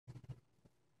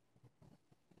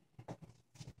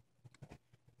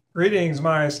Greetings,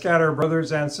 my scattered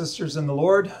brothers and sisters in the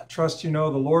Lord. Trust you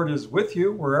know the Lord is with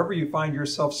you wherever you find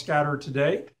yourself scattered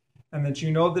today, and that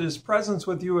you know that His presence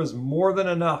with you is more than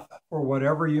enough for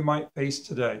whatever you might face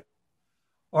today.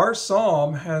 Our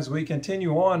psalm, as we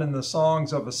continue on in the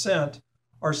songs of ascent,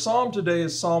 our psalm today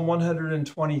is Psalm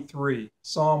 123.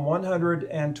 Psalm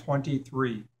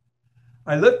 123.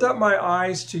 I lift up my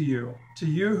eyes to you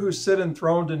who sit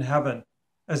enthroned in heaven,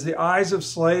 as the eyes of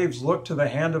slaves look to the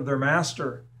hand of their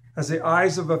master, as the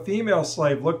eyes of a female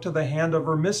slave look to the hand of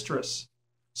her mistress.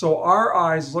 So our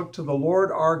eyes look to the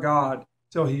Lord our God,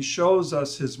 till he shows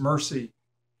us his mercy.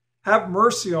 Have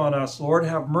mercy on us, Lord,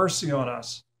 have mercy on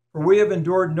us, for we have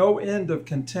endured no end of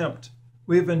contempt.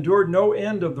 We have endured no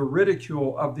end of the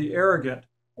ridicule of the arrogant,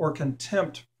 or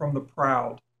contempt from the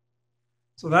proud.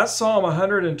 So that's Psalm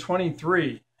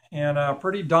 123, and a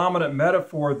pretty dominant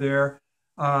metaphor there.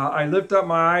 I lift up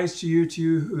my eyes to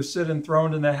you who sit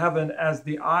enthroned in the heaven, as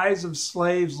the eyes of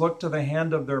slaves look to the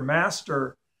hand of their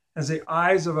master, as the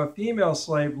eyes of a female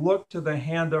slave look to the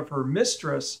hand of her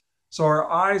mistress. So our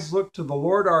eyes look to the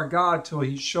Lord our God till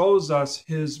he shows us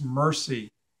his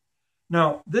mercy.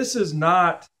 Now, this is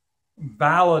not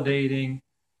validating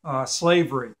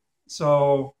slavery.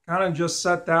 So kind of just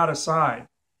set that aside.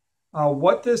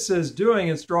 What this is doing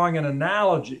is drawing an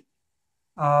analogy.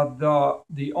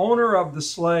 The owner of the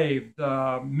slave,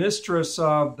 the mistress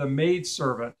of the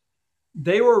maidservant,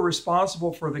 they were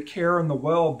responsible for the care and the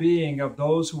well-being of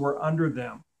those who were under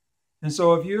them. And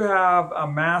so if you have a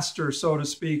master, so to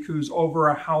speak, who's over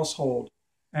a household,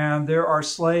 and there are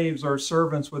slaves or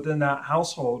servants within that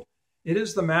household, it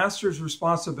is the master's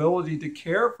responsibility to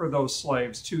care for those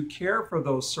slaves, to care for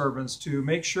those servants, to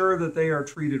make sure that they are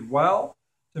treated well,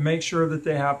 to make sure that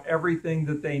they have everything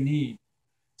that they need.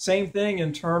 Same thing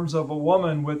in terms of a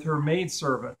woman with her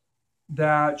maidservant,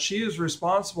 that she is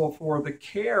responsible for the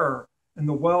care and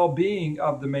the well-being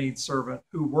of the maidservant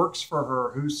who works for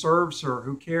her, who serves her,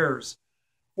 who cares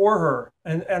for her.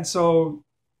 And so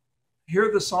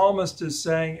here the psalmist is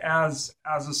saying, as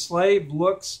a slave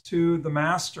looks to the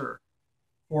master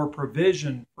for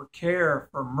provision, for care,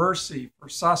 for mercy, for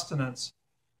sustenance,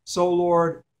 so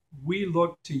Lord, we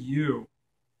look to you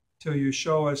till you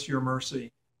show us your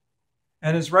mercy.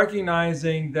 And is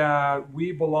recognizing that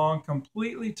we belong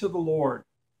completely to the Lord,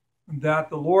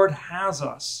 that the Lord has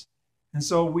us. And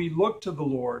so we look to the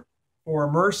Lord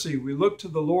for mercy. We look to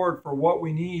the Lord for what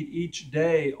we need each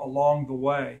day along the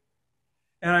way.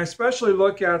 And I especially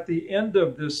look at the end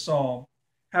of this psalm.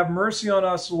 Have mercy on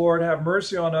us, Lord, have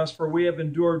mercy on us, for we have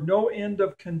endured no end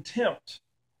of contempt.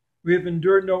 We have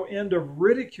endured no end of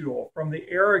ridicule from the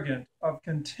arrogant, of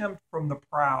contempt from the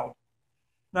proud.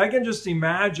 And I can just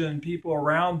imagine people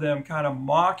around them kind of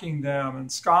mocking them and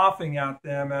scoffing at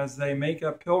them as they make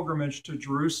a pilgrimage to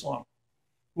Jerusalem.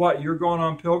 What, you're going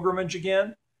on pilgrimage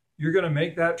again? You're going to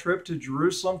make that trip to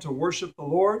Jerusalem to worship the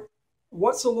Lord?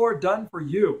 What's the Lord done for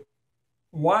you?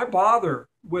 Why bother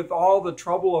with all the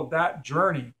trouble of that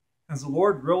journey? Has the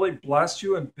Lord really blessed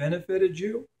you and benefited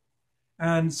you?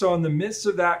 And so in the midst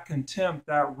of that contempt,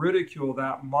 that ridicule,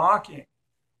 that mocking,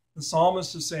 the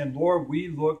psalmist is saying, Lord, we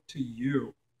look to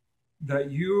you.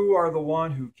 That you are the one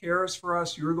who cares for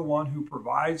us. You're the one who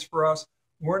provides for us.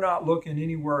 We're not looking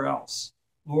anywhere else.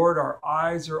 Lord, our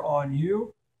eyes are on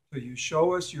you, so you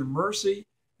show us your mercy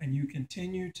and you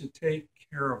continue to take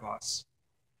care of us.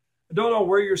 I don't know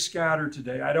where you're scattered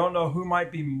today. I don't know who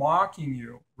might be mocking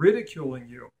you, ridiculing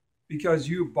you, because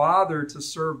you bother to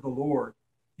serve the Lord.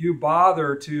 You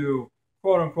bother to,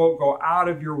 quote unquote, go out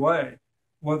of your way.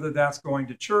 Whether that's going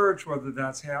to church, whether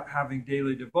that's having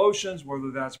daily devotions,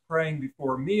 whether that's praying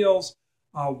before meals,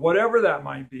 whatever that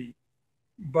might be.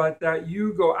 But that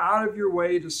you go out of your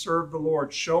way to serve the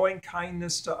Lord, showing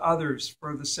kindness to others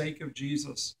for the sake of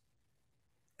Jesus.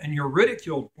 And you're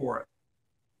ridiculed for it.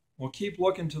 Well, keep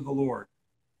looking to the Lord.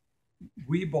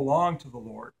 We belong to the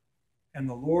Lord, and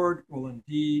the Lord will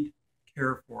indeed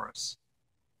care for us.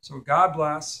 So God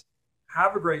bless.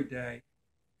 Have a great day.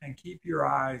 And keep your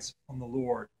eyes on the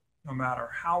Lord, no matter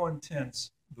how intense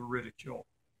the ridicule.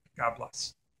 God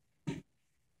bless.